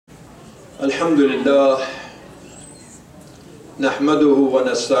الحمد لله نحمده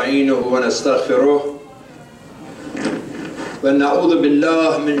ونستعينه ونستغفره ونعوذ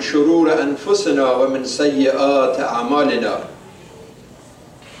بالله من شرور أنفسنا ومن سيئات أعمالنا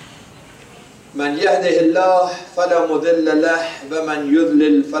من يهده الله فلا مضل له ومن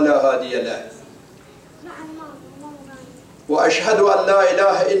يضلل فلا هادي له وأشهد أن لا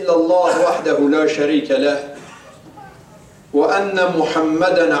إله إلا الله وحده لا شريك له وأن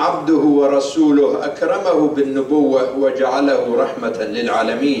محمدا عبده ورسوله أكرمه بالنبوة وجعله رحمة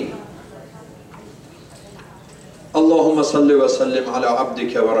للعالمين اللهم صل وسلم على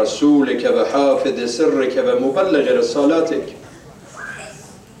عبدك ورسولك وحافظ سرك ومبلغ رسالاتك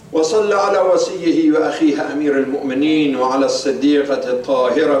وصل على وصيه وأخيه أمير المؤمنين وعلى الصديقة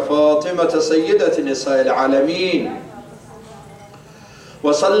الطاهرة فاطمة سيدة نساء العالمين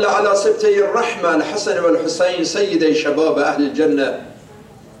وصل على سبتي الرحمة الحسن والحسين سيدي شباب أهل الجنة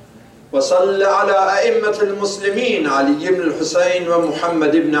وصل على أئمة المسلمين علي بن الحسين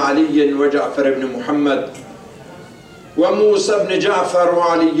ومحمد بن علي وجعفر بن محمد وموسى بن جعفر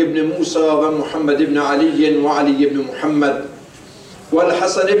وعلي بن موسى ومحمد بن علي وعلي بن محمد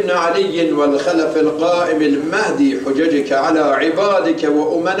والحسن بن علي والخلف القائم المهدي حججك على عبادك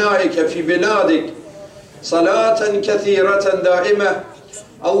وأمنائك في بلادك صلاة كثيرة دائمة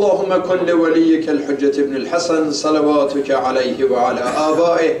اللهم كن لوليك الحجة بن الحسن صلواتك عليه وعلى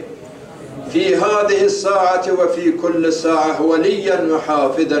آبائه في هذه الساعة وفي كل ساعة وليا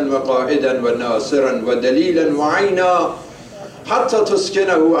وحافظا وقائدا وناصرا ودليلا وعينا حتى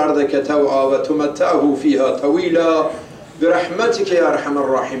تسكنه أرضك توعا وتمتعه فيها طويلا برحمتك يا أرحم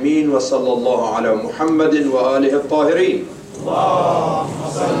الراحمين وصلى الله على محمد وآله الطاهرين اللهم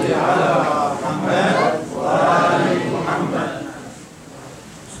صل على محمد وآل محمد.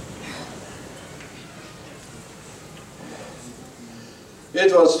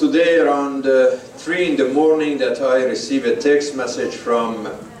 It was today around 3 in the morning that I received a text message from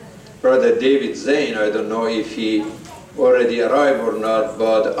Brother David Zain. I don't know if he already arrived or not,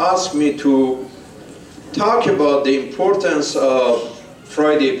 but asked me to talk about the importance of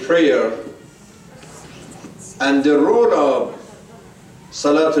Friday prayer and the role of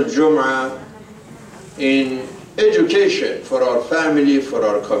Salatul Jum'ah in education for our family, for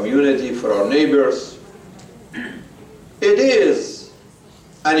our community, for our neighbors. It is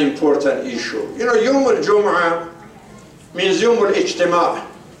an important issue. You know, Yawm al-Jum'ah means Yawm al-Ijtima',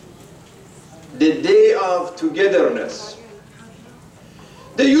 the day of togetherness.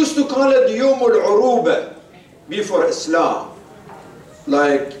 They used to call it Yawm al-Uruba before Islam.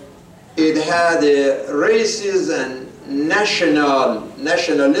 Like it had a racist and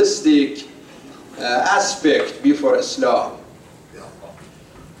nationalistic aspect before Islam.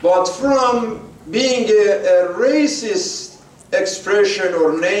 But from being a racist expression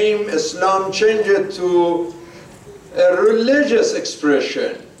or name, Islam changed it to a religious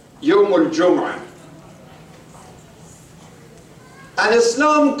expression, Yawm al-Jum'ah. And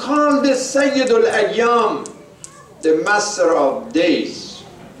Islam called it Sayyid al-Ayyam, the master of days.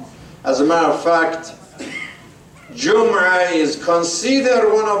 As a matter of fact, Jum'ah is considered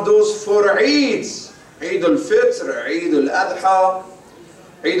one of those 4 Eids, Eid al-Fitr, Eid al-Adha,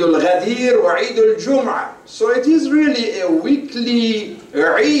 Eid al-Ghadir, or Eid al-Jum'ah. So it is really a weekly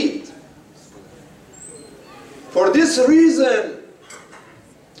Eid. For this reason,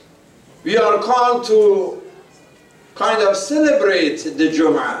 we are called to kind of celebrate the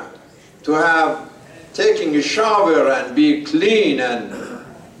Jum'ah, to have taking a shower and be clean and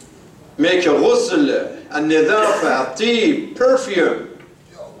make a ghusl and nidafa, tib, perfume,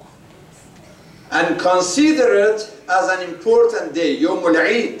 and consider it as an important day, Yawm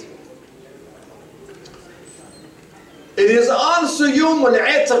al-Eid. It is also Yawm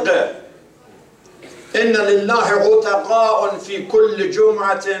al-Itq. إن لله عتقاء في كل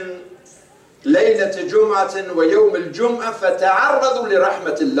جمعة ليلة جمعة ويوم الجمعة فتعرضوا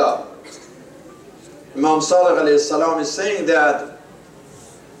لرحمة الله. Imam Sadiq alayhi salam is saying that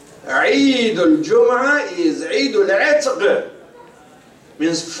Eid al-Jum'ah is Eid al-Itq.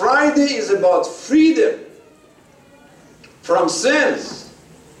 Means Friday is about freedom from sins,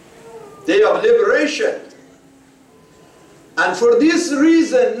 day of liberation. And for this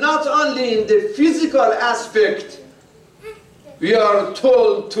reason, not only in the physical aspect, we are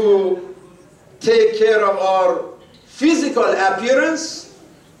told to take care of our physical appearance,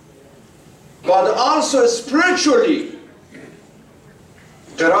 but also spiritually.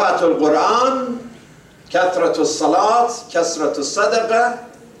 قراءة القرآن, كثرة الصلاة, كثرة الصدقة,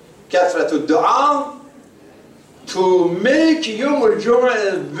 كثرة الدعاء, to make Yawm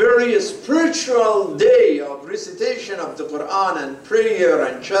al-Jum'ah a very spiritual day of recitation of the Quran and prayer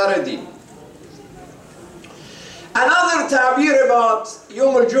and charity. Another ta'bir about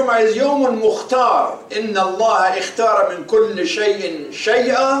يوم الجمعة is يوم المختار. إن الله اختار من كل شيء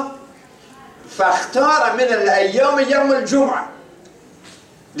شيئا فاختار من الأيام يوم الجمعة.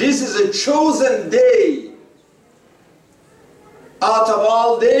 This is a chosen day. Out of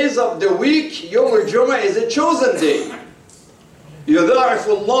all days of the week, يوم الجمعة is a chosen day. يضاعف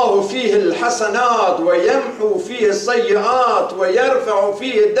الله فيه الحسنات ويمحو فيه السيئات ويرفع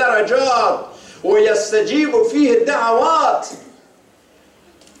فيه الدرجات ويستجيب فيه الدعوات.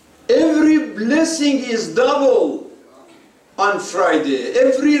 Every blessing is double on Friday.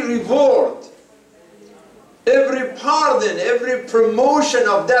 Every reward, every pardon, every promotion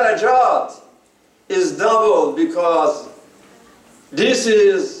of darajat is double, because this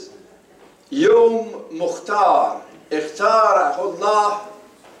is يوم مختار. اختاره الله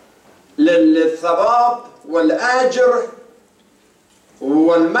للثواب والأجر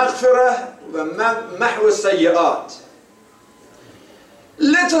والمغفرة ومحو السيئات.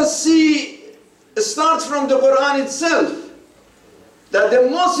 Let us start from the Quran itself, that the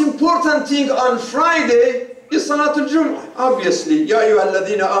most important thing on Friday is صلاة الجمعة. Obviously, يا أيها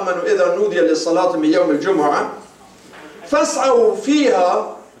الذين آمنوا إذا نودي للصلاة من يوم الجمعة فاسعوا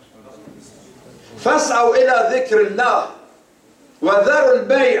فيها فاسعوا إلى ذكر الله وذروا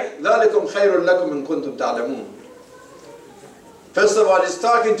البيع ذلكم خير لكم إن كنتم تعلمون. First of all, it's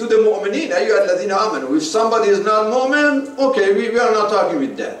talking to the mu'mineen. أيها الذين آمنوا. If somebody is not mu'min, okay, we are not talking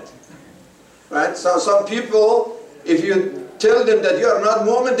with that. Right? So some people, if you tell them that you are not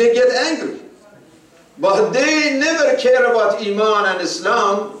mu'min, they get angry. But they never care about Iman and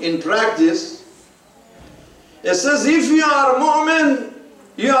Islam in practice. It says if you are mu'min,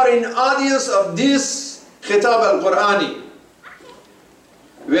 you are in audience of this khitab al-Qur'ani.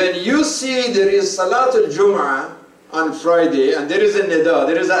 When you see there is Salat al-Jum'ah on Friday, and there is a nida,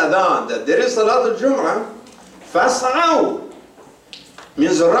 there is a adhan, that there is Salat al-Jum'ah, fas'aw,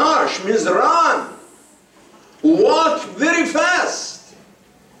 means rush, means run. Walk very fast.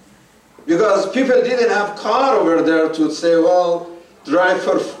 Because people didn't have car over there to say, well, drive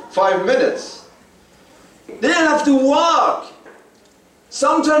for 5 minutes. They have to walk,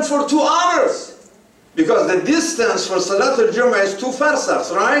 sometimes for 2 hours. Because the distance for Salat al-Jum'ah is 2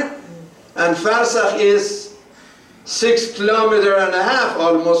 farsakhs, right? And farsakh is 6.5 kilometers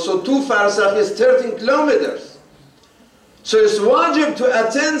almost, so 2 farsakh is 13 kilometers. So it's wajib to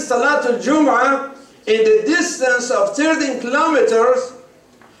attend Salat al-Jum'ah in the distance of 13 kilometers,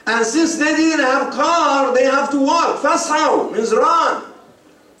 and since they didn't have car, they have to walk. Fas'aw means run.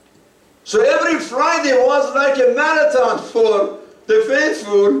 So every Friday was like a marathon for the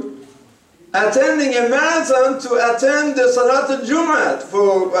faithful, attending a marathon to attend the Salat al-Jum'ah,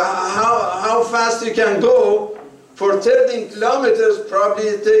 for how fast you can go. For 13 kilometers,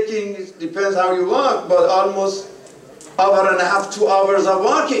 probably taking, depends how you walk, but almost 1.5 hours, 2 hours of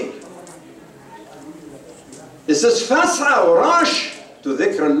walking. It says, fas'aw, rush to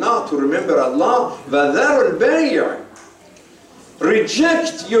dhikr Allah, to remember Allah. وَذَرُ الْبَيْعِ,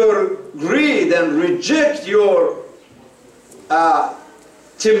 reject your greed and reject your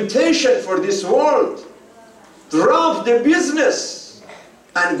temptation for this world. Drop the business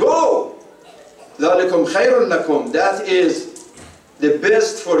and go. ذَلِكُمْ خَيْرٌ لَكُمْ, that is the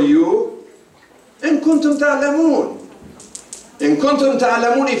best for you. إِن كُنتُمْ تَعْلَمُونَ. إِن كُنتُمْ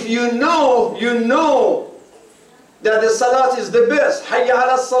تَعْلَمُونَ, if you know that the salat is the best. حَيَّ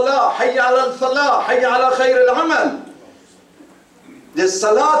عَلَى الصَّلَاةِ حَيَّ عَلَى الْفَلَاحِ حَيَّ عَلَى خَيْرِ الْعَمَلِ. The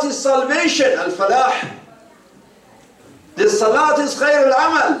salat is salvation, al-falah. The salat is خير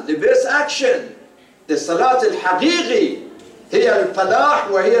العمل, the best action. The salat al-haqiqi هي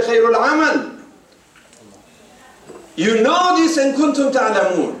الفلاح وهي خير العمل. You know this in kuntum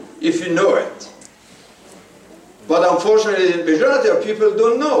ta'lamun, if you know it. But unfortunately, the majority of people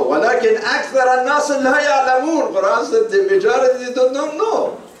don't know. ولكن أكثر الناس لا يعلمون. Quran said the majority don't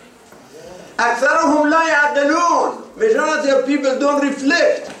know. أكثرهم لا يعقلون. Majority of people don't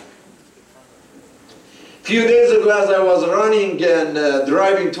reflect. A few days ago, as I was running and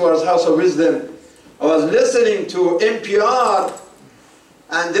driving towards House of Wisdom, I was listening to NPR,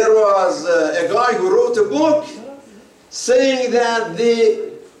 and there was a guy who wrote a book saying that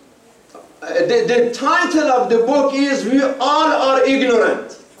the title of the book is "We all are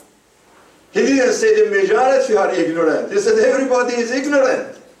ignorant." He didn't say the majority are ignorant. He said everybody is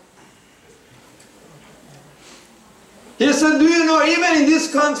ignorant. He said, do you know, even in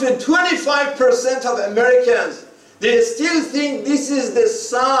this country, 25% of Americans, they still think this is the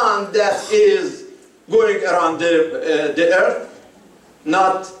sun that is going around the earth,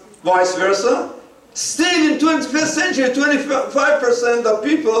 not vice versa. Still in 21st century, 25% of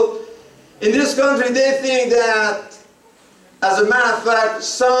people In this country, they think that, as a matter of fact,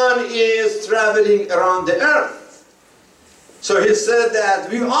 sun is traveling around the earth. So he said that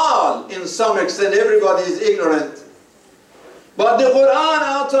we all, in some extent, everybody is ignorant. But the Quran,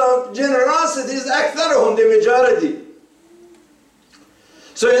 out of generosity, is أكثرهم, the majority.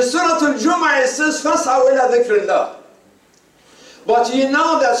 So in Surah Al-Jum'ah, it says, فَاسْعَوْا إِلَى ذِكْرِ اللَّهِ. But you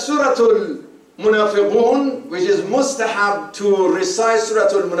know that Surah Al-Munafiqun, which is mustahab to recite Surah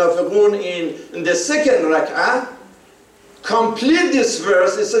Al-Munafiqun in the second rak'ah, complete this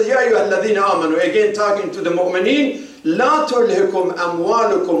verse. It says, يَا أَيُّهَا الَّذِينَ آمَنُوا, again talking to the mu'mineen, لا تلهكم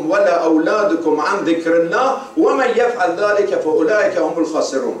أموالكم ولا أولادكم عن ذكر الله ومن يفعل ذلك فأولئك هم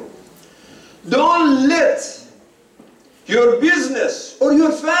الخاسرون. Don't let your business or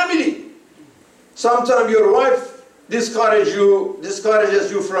your family, sometimes your wife discourages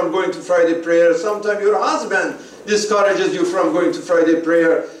you from going to Friday prayer, sometimes your husband discourages you from going to Friday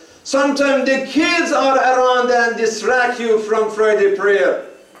prayer, sometimes the kids are around and distract you from Friday prayer.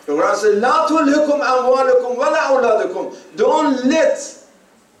 The Quran says, لا تلهكم أموالكم ولا أولادكم. Don't let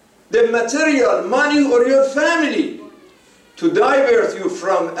the material, money, or your family to divert you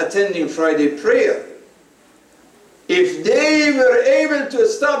from attending Friday prayer. If they were able to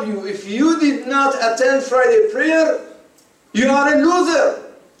stop you, if you did not attend Friday prayer, you are a loser.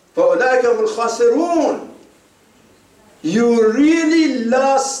 فَأُولَٰئِكَ هُمُ الْخَاسِرُونَ. You really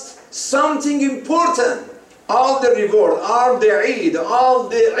lost something important. All the reward, all the Eid, all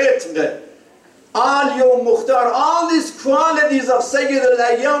the Itq, all Yawm Mukhtar, all these qualities of Sayyid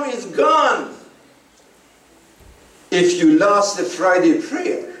al-Ayyam is gone if you lost the Friday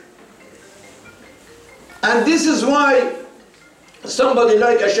prayer. And this is why somebody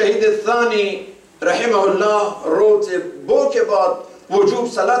like Shahid al-Thani, rahimahullah, wrote a book about wujub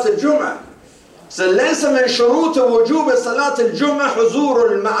Salat al-Jum'ah. So ليس من شروط وجوب صلاة الجمعة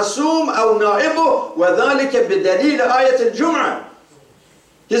حضور المعصوم أو نائبه وذلك بدليل آية الجمعة.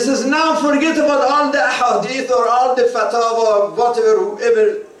 He says, now forget about all the ahadith or all the fatawa, whatever,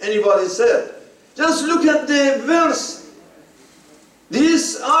 whoever anybody said. Just look at the verse.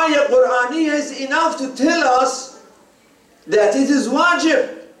 This ayah Qur'aniyah is enough to tell us that it is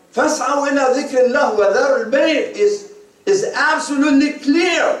wajib. فَاسْعَوْا إِلَى ذِكْرِ اللَّهِ وَذَرُوا الْبَيْعِ is absolutely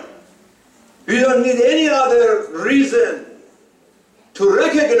clear. We don't need any other reason to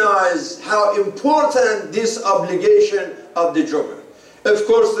recognize how important this obligation of the Jum'ah. Of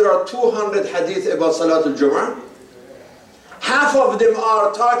course, there are 200 hadith about Salat al-Jum'ah. Half of them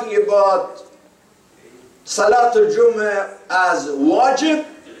are talking about Salat al-Jum'ah as wajib.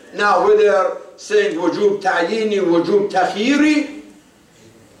 Now, whether saying wujub ta'yini, wujub takhiri,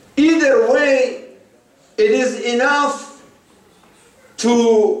 either way, it is enough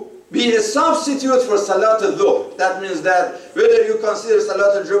to be a substitute for Salat al-Dhuhr. That means that whether you consider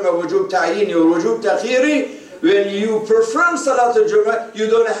Salat al-Jum'ah wujub ta'yini or wujub takhiri, when you perform Salat al-Jum'ah, you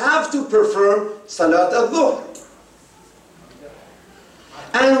don't have to perform Salat al-Dhuhr.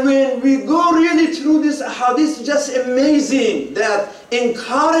 And when we go really through this hadith, it's just amazing that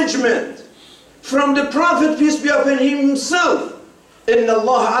encouragement from the Prophet, peace be upon him himself. إن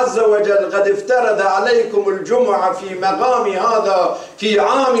الله عز وجل قد افترض عليكم الجمعة في مقام هذا في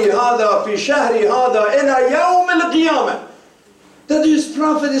عام هذا في شهر هذا إلى يوم القيامة. That this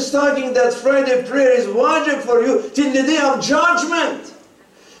Prophet is talking that Friday prayer is wajib for you till the day of judgment.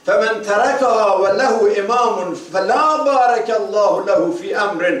 فمن تركها وله إمام فلا بارك الله له في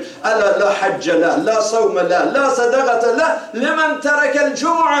أمر ألا لا حج له لا صوم له لا صدقة له لمن ترك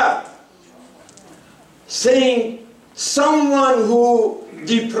الجمعة. Saying someone who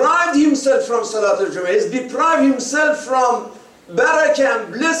deprived himself from Salat al-Jum'ah is deprived himself from barakah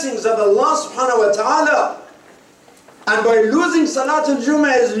and blessings of Allah subhanahu wa ta'ala. And by losing Salat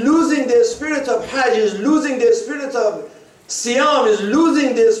al-Jum'ah is losing the spirit of Hajj, is losing the spirit of Siyam, is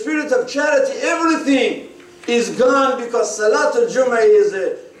losing the spirit of charity. Everything is gone because Salat al-Jum'ah is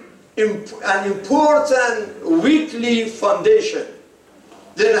an important weekly foundation.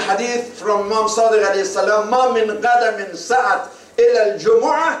 Then a hadith from Imam Sadiq alayhi salam, ما من قدم سعت إلى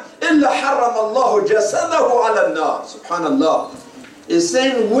الجمعة إلا حرم الله جسده على النار. Subhanallah. Is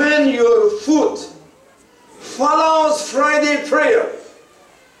saying when your foot follows Friday prayer,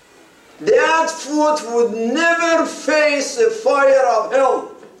 that foot would never face a fire of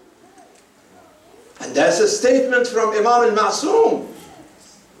hell. And that's a statement from Imam al-Ma'soom,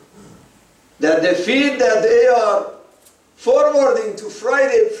 that the feet that they are forwarding to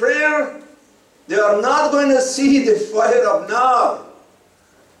Friday prayer, they are not going to see the fire of nar.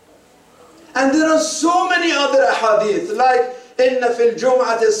 And there are so many other ahadith, like إن في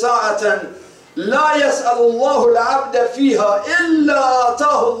الجمعة ساعة لا يسأل الله العبد فيها إلا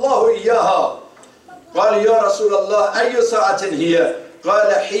آتاه الله إياها قال يا رسول الله أي ساعة هي؟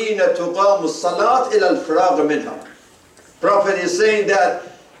 قال حين تقام الصلاة إلى الفراغ منها. Prophet is saying that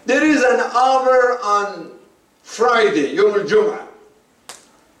there is an hour on Friday, Yom al-Jum'ah,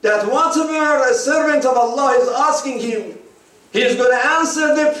 that whatever a servant of Allah is asking him, he is going to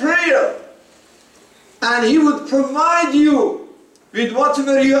answer the prayer, and he would provide you with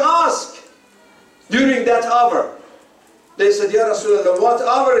whatever you ask during that hour. They said, Ya Rasulullah, what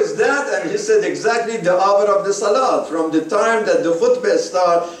hour is that? And he said, exactly the hour of the salat. From the time that the khutbah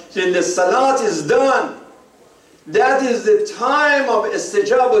starts till the salat is done. That is the time of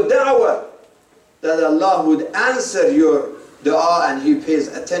istijab da'wah, that Allah would answer your dua and He pays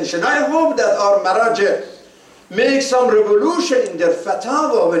attention. I hope that our maraja make some revolution in their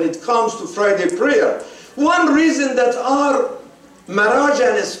fatawa when it comes to Friday prayer. One reason that our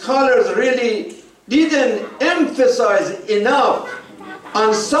maraja and scholars really didn't emphasize enough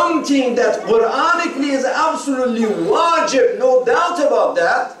on something that Quranically is absolutely wajib, no doubt about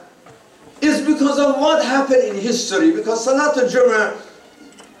that, is because of what happened in history. Because Salatul Jummah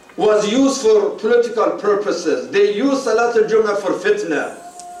was used for political purposes. They use Salatul Jummah for fitna.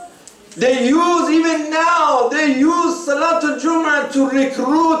 They use, even now, they use Salatul Jummah to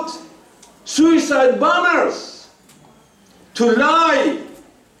recruit suicide bombers, to lie,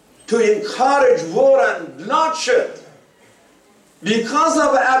 to encourage war and bloodshed because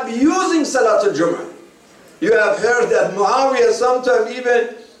of abusing Salatul Jummah. You have heard that Muawiyah sometime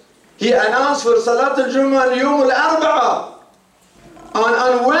even he announced for Salatul Jummah Yom al-Arba'ah.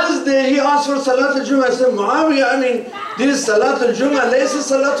 On Wednesday he asked for Salatul Jummah. I said, Muawiyah, I mean, this Salatul Jummah, this is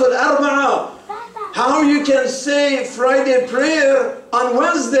Salatul Arba'ah. How you can say Friday prayer on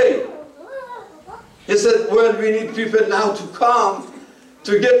Wednesday? He said, well, we need people now to come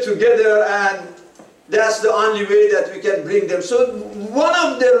to get together, and that's the only way that we can bring them. So one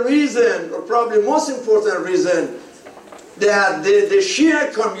of the reasons, or probably most important reason, that the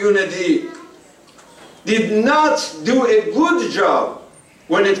Shia community did not do a good job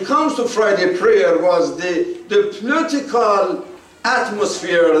when it comes to Friday prayer was the political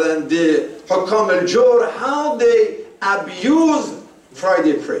atmosphere and the Hukam al-Jawr, how they abuse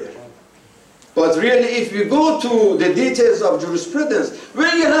Friday prayer. But really, if you go to the details of jurisprudence,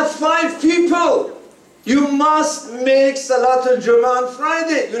 when you have 5 people, you must make Salatul Jummah on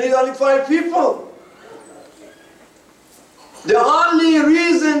Friday. You need only 5 people. The only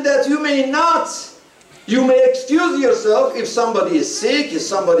reason that you may excuse yourself if somebody is sick, if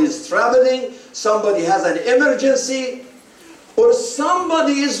somebody is traveling, somebody has an emergency, or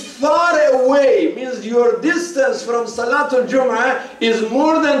somebody is far away, means your distance from Salatul Jummah is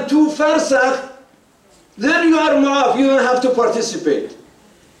more than 2 farsakh, then you are ma'af, you don't have to participate.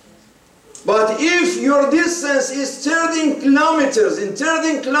 But if your distance is 13 kilometers, in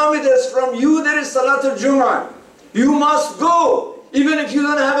 13 kilometers from you there is Salatul Jummah, you must go. Even if you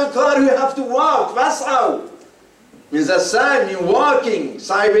don't have a car, you have to walk. Fas'aw means a sign, means walking.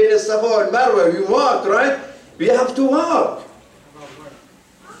 Sa'i bayn as-Safa wal Marwa, you walk, right? We have to walk.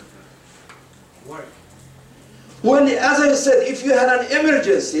 Well, as I said, if you had an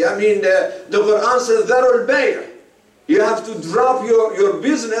emergency, I mean, the Quran says, Darul Bay', you have to drop your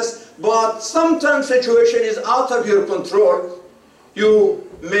business, but sometimes situation is out of your control. You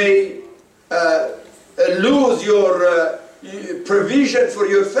may lose your provision for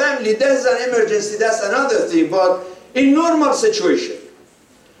your family. That's an emergency, that's another thing. But in normal situation,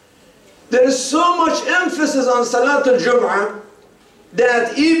 there is so much emphasis on Salatul Jum'ah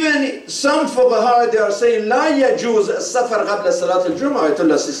that even some fuqaha, they are saying لا يجوز السفر قبل صلاة الجمعة.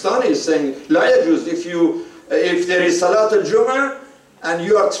 Ayatollah Sistani is saying لا يجوز, if there is Salatul Jum'ah and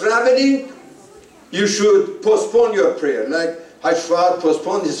you are traveling, you should postpone your prayer. Like Hajj Fuad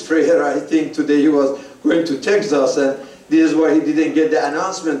postponed his prayer. I think today he was going to Texas, and this is why he didn't get the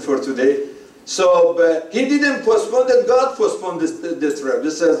announcement for today. So he didn't postpone it, God postponed the trip.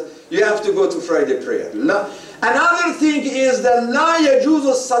 This says you have to go to Friday prayer. Another thing is that لا يجوز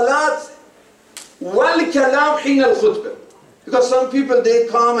الصلاة والكلام حين الخطبة. Because some people, they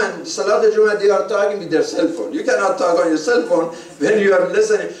come and Salat al-Jum'ah, they are talking with their cell phone. You cannot talk on your cell phone when you are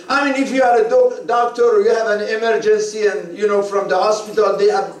listening. I mean, if you are a doctor or you have an emergency and, you know, from the hospital, they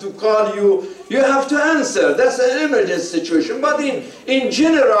have to call you, you have to answer. That's an emergency situation. But in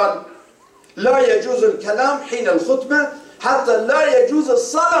general, لا يجوز الكلام حين الخطبة حتى لا يجوز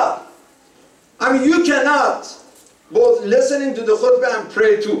الصلاة. I mean, you cannot both listening to the khutbah and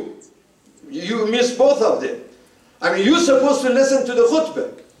pray too. You miss both of them. I mean, you're supposed to listen to the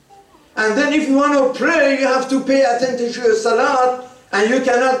khutbah. And then if you want to pray, you have to pay attention to your salat, and you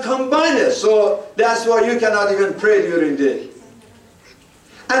cannot combine it. So that's why you cannot even pray during the day.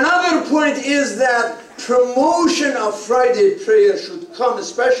 Another point is that promotion of Friday prayer should come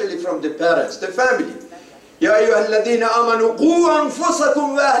especially from the parents, the family. Ya ayyuhalladhina amanu qu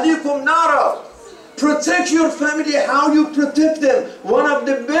anfusakum wa ahlikum nara. Protect your family. How you protect them? One of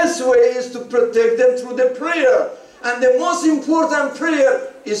the best ways is to protect them through the prayer. And the most important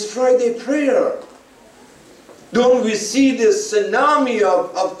prayer is Friday prayer. Don't we see this tsunami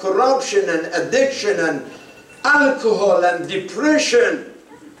of corruption and addiction and alcohol and depression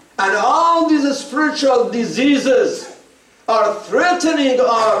and all these spiritual diseases are threatening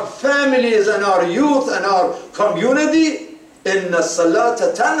our families and our youth and our community? Inna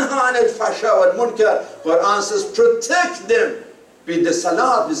salata tanha anil fasha wal munkar. Quran says protect them with the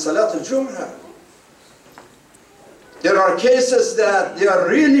salat, with salat al-jum'ah. There are cases that they are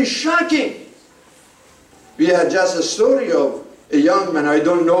really shocking. We had just a story of a young man. I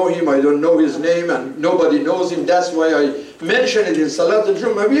don't know him, I don't know his name, and nobody knows him. That's why I mentioned it in Salat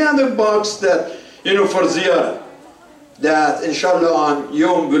al-Jum'ah. We have a box that, you know, for ziyarah, that inshallah on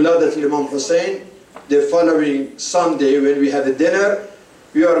Yom Wiladat Imam Hussein, the following Sunday when we have a dinner,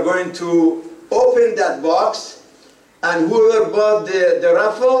 we are going to open that box, and whoever bought the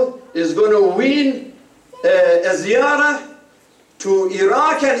raffle is going to win a ziyarah to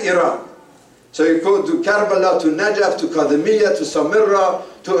Iraq and Iran. So you go to Karbala, to Najaf, to Qadimiyya, to Samirra,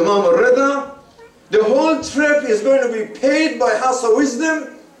 to Imam al-Rida. The whole trip is going to be paid by House of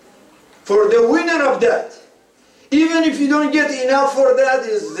Wisdom for the winner of that. Even if you don't get enough for that,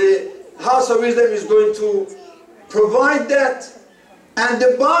 is the House of Wisdom is going to provide that. And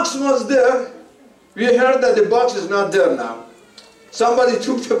the box was there. We heard that the box is not there now. Somebody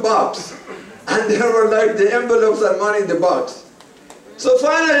took the box, and there were like the envelopes and money in the box. So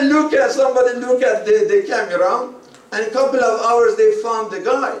finally somebody look at the camera, and a couple of hours they found the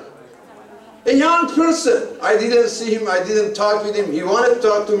guy. A young person. I didn't see him, I didn't talk with him. He wanted to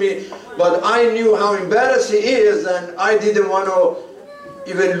talk to me, but I knew how embarrassed he is, and I didn't want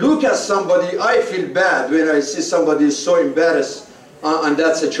to even look at somebody. I feel bad when I see somebody so embarrassed on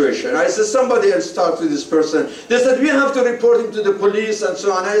that situation. I said, somebody else talk to this person. They said, we have to report him to the police and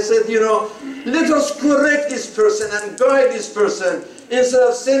so on. I said, you know, let us correct this person and guide this person instead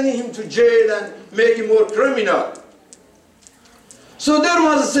of sending him to jail and make him more criminal. So there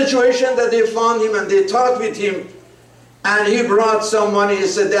was a situation that they found him and they talked with him, and he brought some money. He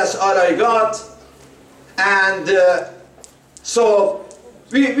said, that's all I got. And so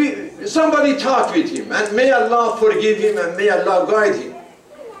somebody talked with him, and may Allah forgive him and may Allah guide him.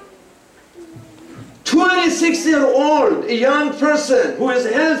 26-year-old, a young person who is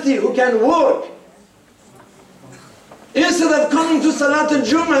healthy, who can work. Instead of coming to Salat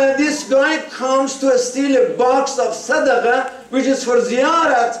al-Jum'ah, this guy comes to steal a box of sadaqah, which is for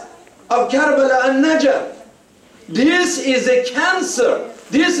ziyarat of Karbala and Najaf. This is a cancer.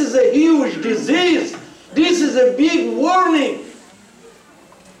 This is a huge disease. This is a big warning.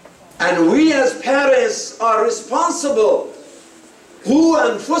 And we as parents are responsible. Hu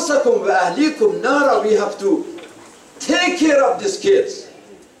anfusakum wa ahlikum nara. We have to take care of these kids.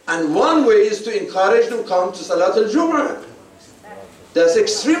 And one way is to encourage them to come to Salat al-Jum'ah. That's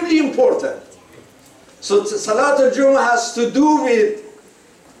extremely important. So Salat al-Jum'ah has to do with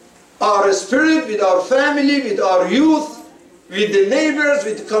our spirit, with our family, with our youth, with the neighbors,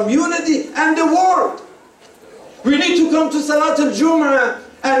 with the community, and the world. We need to come to Salat al-Jum'ah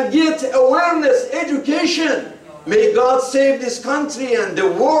and get awareness, education. May God save this country and the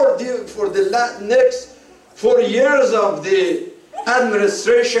world for the next 4 years of the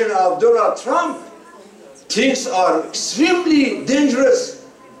administration of Donald Trump. Things are extremely dangerous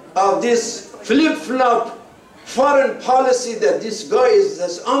of this flip-flop foreign policy that this guy is.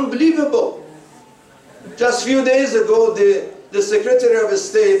 That's unbelievable. Just a few days ago, the Secretary of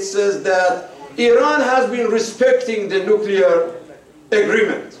State says that Iran has been respecting the nuclear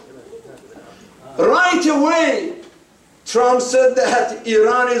agreement. Right away, Trump said that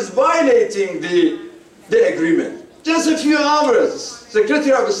Iran is violating the agreement. Just a few hours,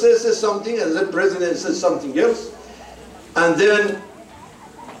 Secretary of State says something and the President says something else. And then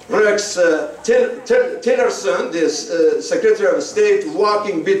Rex Tillerson, this Secretary of State,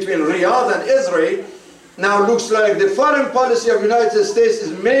 walking between Riyadh and Israel, now looks like the foreign policy of the United States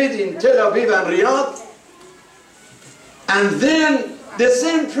is made in Tel Aviv and Riyadh. And then the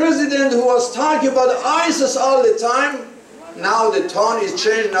same president who was talking about ISIS all the time, now the tone is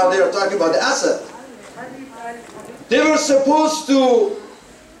changed, now they are talking about Assad. They were supposed to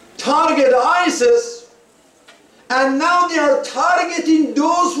target ISIS, and now they are targeting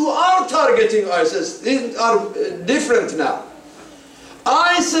those who are targeting ISIS. These are different now.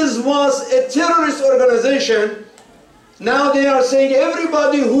 ISIS was a terrorist organization Now they are saying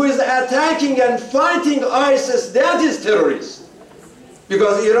everybody who is attacking and fighting ISIS, that is terrorist.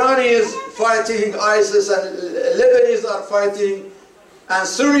 Because Iran is fighting ISIS and Lebanese are fighting and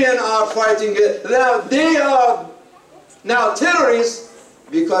Syrians are fighting. Now they are now terrorists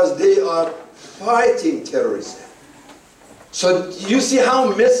because they are fighting terrorism. So you see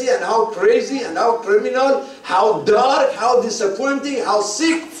how messy and how crazy and how criminal, how dark, how disappointing, how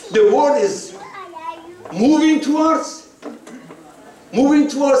sick the world is moving towards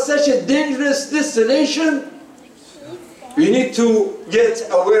such a dangerous destination. We need to get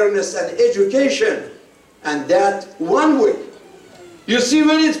awareness and education, and that one way. You see,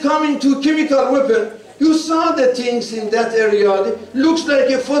 when it's coming to chemical weapon, you saw the things in that area. It looks like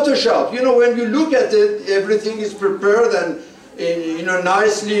a Photoshop. You know, when you look at it, everything is prepared and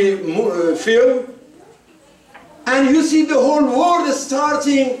nicely filmed. And you see the whole world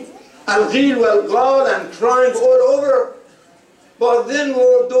starting al-ghil wal-ghal and crying all over. But then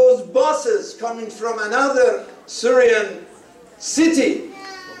were those buses coming from another Syrian city,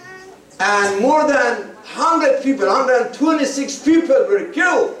 and more than 100 people, 126 people were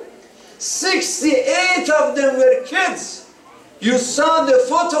killed. 68 of them were kids. You saw the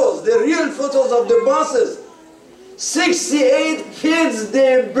photos, the real photos of the buses. 68 kids,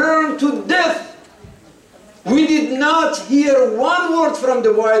 they burned to death. We did not hear one word from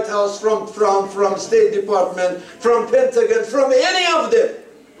the White House, from State Department, from Pentagon, from any of them.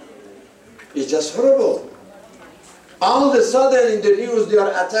 It's just horrible. All of a sudden in the news they are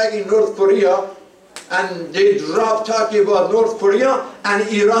attacking North Korea, and they dropped talking about North Korea, and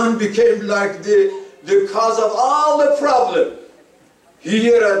Iran became like the cause of all the problem.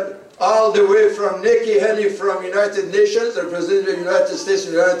 Here all the way from Nikki Haley from United Nations, representing the United States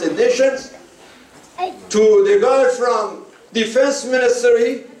and United Nations, to the guy from Defense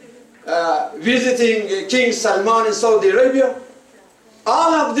Ministry visiting King Salman in Saudi Arabia.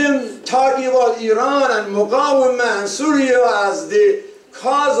 All of them talking about Iran and Muqawama and Syria as the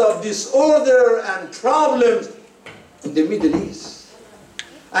cause of disorder and problems in the Middle East.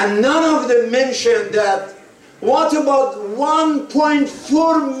 And none of them mentioned that, what about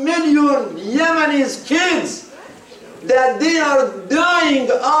 1.4 million Yemenis kids that they are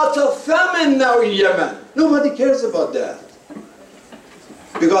dying out of famine now in Yemen? Nobody cares about that.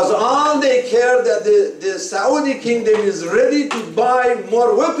 Because all they care that the Saudi kingdom is ready to buy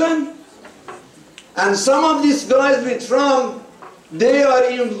more weapons, and some of these guys with Trump, they are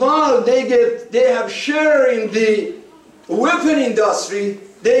involved, they have share in the weapon industry,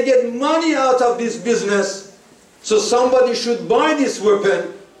 they get money out of this business, so somebody should buy this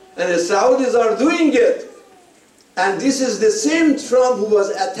weapon, and the Saudis are doing it. And this is the same Trump who was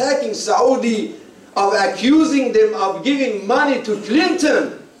attacking Saudi, of accusing them of giving money to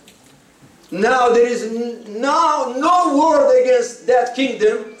Clinton. Now there is no word against that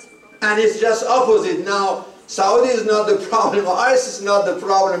kingdom, and it's just opposite. Now Saudi is not the problem, ISIS is not the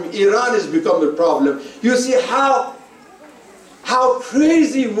problem, Iran has become the problem. You see how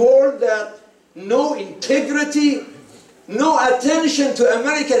crazy world, that no integrity, no attention to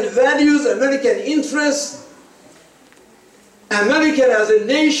American values, American interests, American as a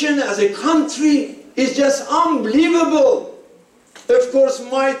nation, as a country, is just unbelievable. Of course,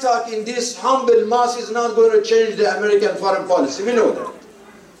 my talk in this humble mass is not going to change the American foreign policy. We know that.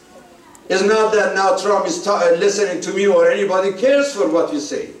 It's not that now Trump is listening to me or anybody cares for what you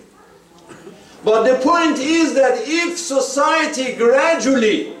say. But the point is that if society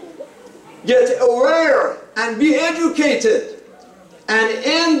gradually get aware and be educated and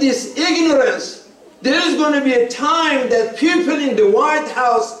end this ignorance, there is going to be a time that people in the White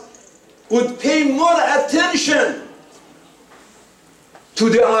House would pay more attention to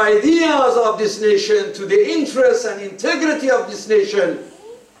the ideas of this nation, to the interests and integrity of this nation,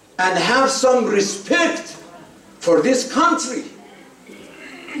 and have some respect for this country.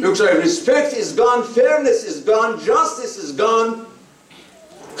 Looks like respect is gone, fairness is gone, justice is gone,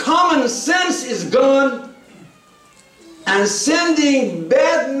 common sense is gone, and sending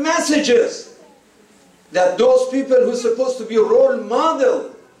bad messages that those people who are supposed to be role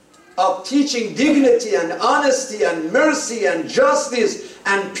model of teaching dignity and honesty and mercy and justice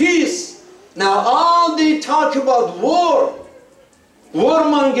and peace. Now all they talk about war,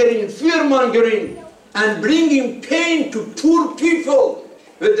 warmongering, fear-mongering, and bringing pain to poor people,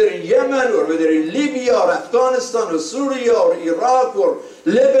 whether in Yemen or whether in Libya or Afghanistan or Syria or Iraq or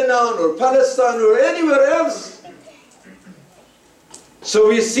Lebanon or Palestine or anywhere else. So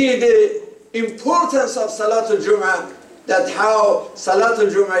we see the importance of Salatul Jum'ah, that how Salatul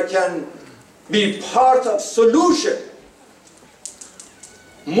Jum'ah can be part of solution.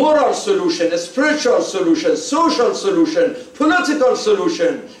 moral solution, a spiritual solution, social solution, political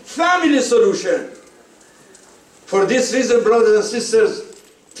solution, family solution. For this reason, brothers and sisters,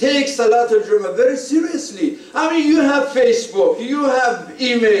 take Salatul Jummah very seriously. I mean, you have Facebook, you have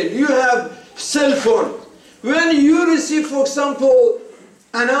email, you have cell phone. When you receive, for example,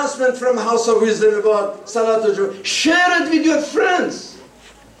 announcement from House of Wisdom about Salatul Jummah, share it with your friends.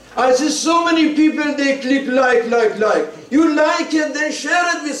 I see so many people, they click like. You like it, then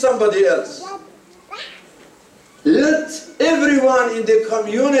share it with somebody else. Let everyone in the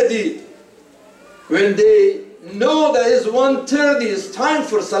community, when they know that it's 1:30, it's time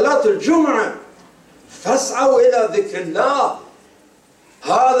for Salatul Jum'ah, فَاسْعَوْا إِلَى ذِكْرِ اللَّهِ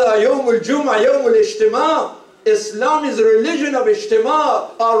هَذَا يَوْمُ الْجُمْعَةِ يَوْمُ الْإِجْتِمَاعِ. Islam is a religion of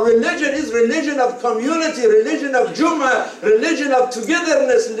ijtima'. Our religion is religion of community, religion of Jum'ah, religion of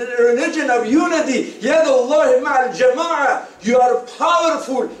togetherness, religion of unity. Yad Allah ma'al jama'ah. You are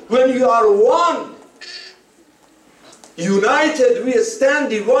powerful when you are one. United we stand,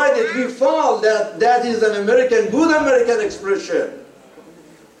 divided we fall. That is an good American expression.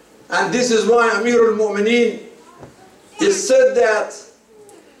 And this is why Amir al-Mu'mineen, he said that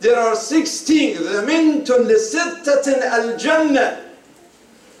there are 6 things. ضَمِنْتُ لِسِتَّةٍ الْجَنَّةِ.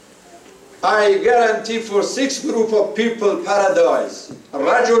 I guarantee for 6 group of people paradise.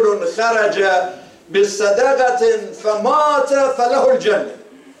 رَجُلٌ خَرَجَ بِالصَّدَقَةٍ فَمَاتَ فَلَهُ الْجَنَّةِ.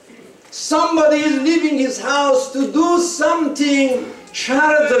 Somebody is leaving his house to do something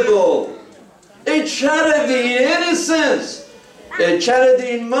charitable. A charity in any sense. A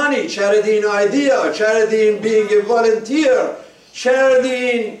charity in money, charity in idea, charity in being a volunteer,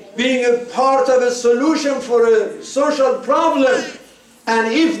 charity in being a part of a solution for a social problem.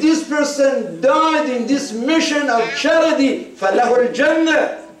 And if this person died in this mission of charity, فَلَهُ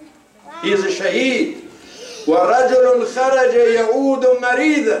الْجَنَّةِ. He is a shaheed. وَرَجُلٌ خَرَجَ يَعُودُ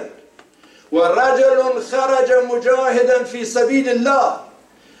مَرِيدًا وَرَجُلٌ خَرَجَ مُجَاهِدًا فِي سَبِيلِ اللَّهِ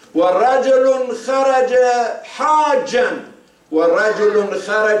وَرَجُلٌ خَرَجَ حَاجًا وَرَجُلٌ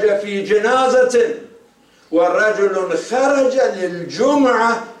خَرَجَ فِي جَنَازَةٍ وَرَجُلٌ خَرَجَ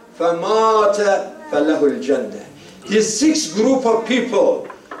لِلْجُمْعَةِ فَمَاتَ فَلَهُ الْجَنَّةِ. These 6 group of people,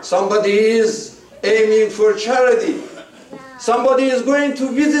 somebody is aiming for charity, somebody is going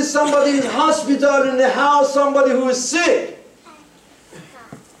to visit somebody in hospital, in the house, somebody who is sick,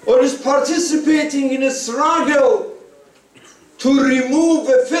 or is participating in a struggle to remove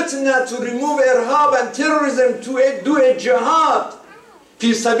a fitna, to remove irhab and terrorism, to do a jihad,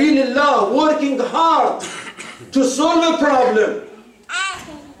 fi sabilillah, working hard to solve a problem.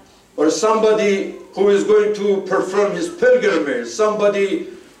 Or somebody who is going to perform his pilgrimage, somebody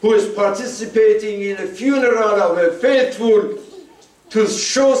who is participating in a funeral of a faithful to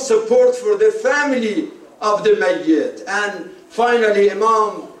show support for the family of the mayyit. And finally,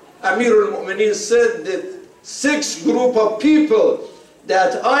 Imam Amir al-Mu'mineen said that 6 group of people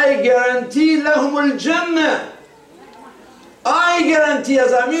that I guarantee lahum al-Jannah. I guarantee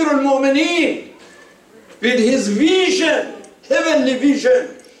as Amir al-Mu'mineen, with his vision, heavenly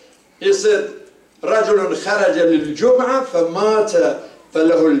vision, he said, رَجُلٌ خَرَجَ لِلْجُمْعَةِ فَمَاتَ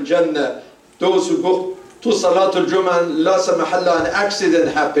فَلَهُ الْجَنَّةِ. Those who go to Salatul Jum'ah and la samahallah, an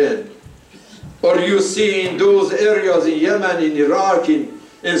accident happened. Or you see in those areas in Yemen, in Iraq,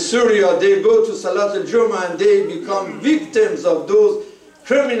 in Syria, they go to Salatul Jum'ah and they become victims of those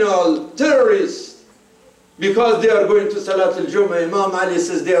criminal terrorists because they are going to Salatul Jum'ah. Imam Ali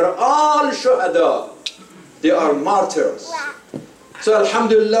says they are all shuhada. They are martyrs. So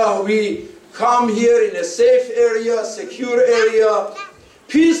Alhamdulillah, we come here in a safe area, secure area,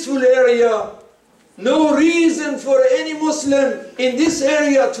 peaceful area. No reason for any Muslim in this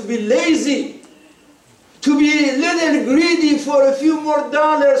area to be lazy, to be a little greedy for a few more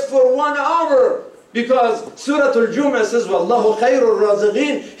dollars for 1 hour. Because Surah Al-Jumu'ah says, Wallahu khayrul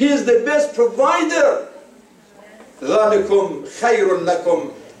raziqeen. He is the best provider. ذَلِكُمْ خَيْرٌ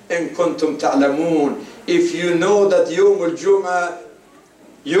لَكُمْ إِن كُنْتُمْ تَعْلَمُونَ. If you know that Yawm al-Jumu'ah,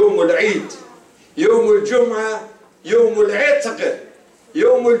 Yawm al-Eid, Yawm al-Jumu'ah, Yawm al-Itq,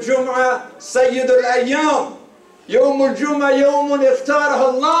 Yawm al-Jumu'ah, Sayyid al-Ayyam, Yawm al-Jumu'ah, Yawm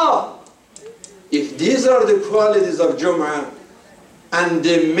al-Iftaraha Allah. If these are the qualities of Jumu'ah, and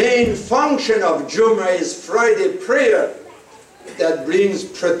the main function of Jumu'ah is Friday prayer that brings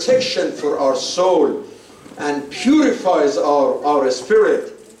protection for our soul and purifies our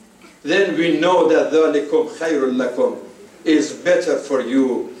spirit, then we know that ذَلِكُمْ خَيْرٌ لَكُمْ is better for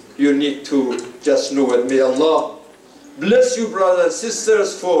you. You need to just know it. May Allah bless you, brothers and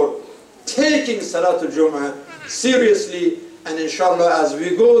sisters, for taking Salatul Jumu'ah seriously. And inshallah, as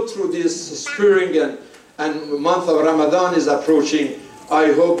we go through this spring and month of Ramadan is approaching,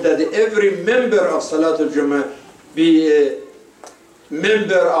 I hope that every member of Salatul Jummah be a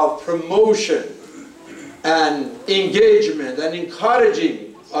member of promotion and engagement and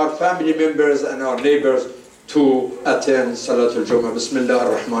encouraging our family members and our neighbors to attend Salatul Jummah. Bismillah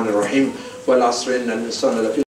ar-Rahman ar-Rahim. Wal asr inna al-insana lafi